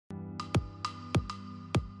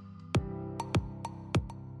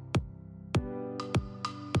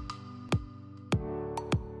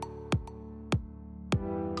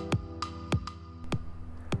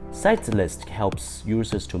Site list helps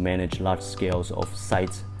users to manage large scales of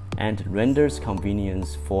sites and renders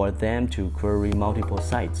convenience for them to query multiple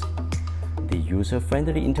sites. The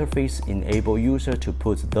user-friendly interface enables users to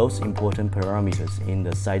put those important parameters in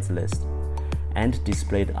the site list and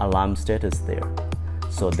display the alarm status there,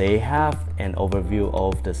 so they have an overview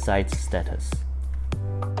of the site status.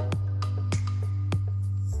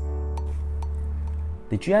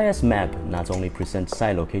 The GIS map not only presents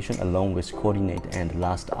site location along with coordinate and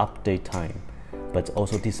last update time, but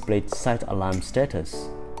also displays site alarm status.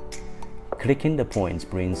 Clicking the points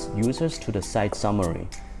brings users to the site summary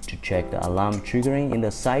to check the alarm triggering in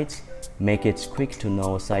the site, make it quick to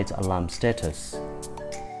know site alarm status.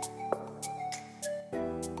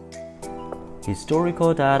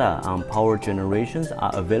 Historical data on power generations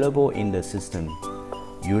are available in the system.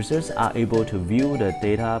 Users are able to view the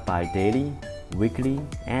data by daily, weekly,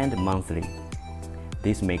 and monthly.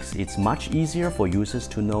 This makes it much easier for users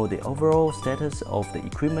to know the overall status of the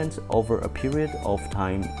equipment over a period of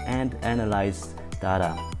time and analyze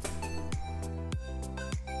data.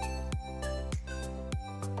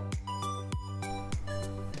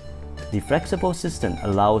 The flexible system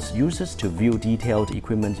allows users to view detailed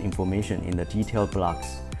equipment information in the detailed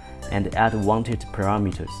blocks and add wanted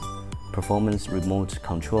parameters. Performance remote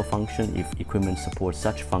control function if equipment supports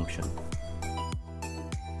such function.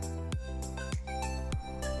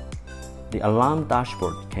 The alarm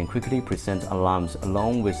dashboard can quickly present alarms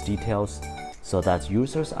along with details so that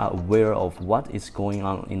users are aware of what is going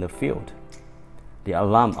on in the field. The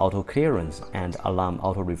alarm auto-clearance and alarm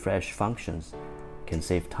auto-refresh functions can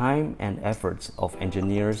save time and efforts of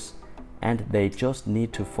engineers, and they just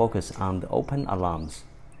need to focus on the open alarms.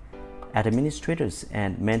 Administrators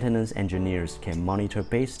and maintenance engineers can monitor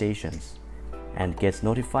base stations and get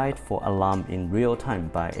notified for alarm in real time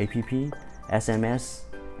by app, SMS,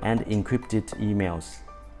 and encrypted emails.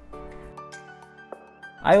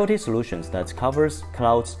 IoT solutions that covers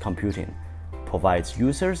cloud computing provides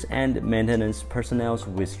users and maintenance personnel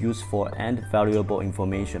with useful and valuable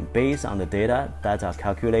information based on the data that are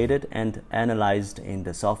calculated and analyzed in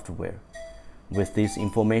the software. With this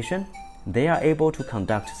information, they are able to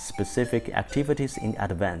conduct specific activities in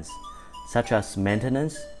advance, such as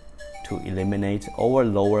maintenance, to eliminate or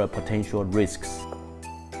lower potential risks.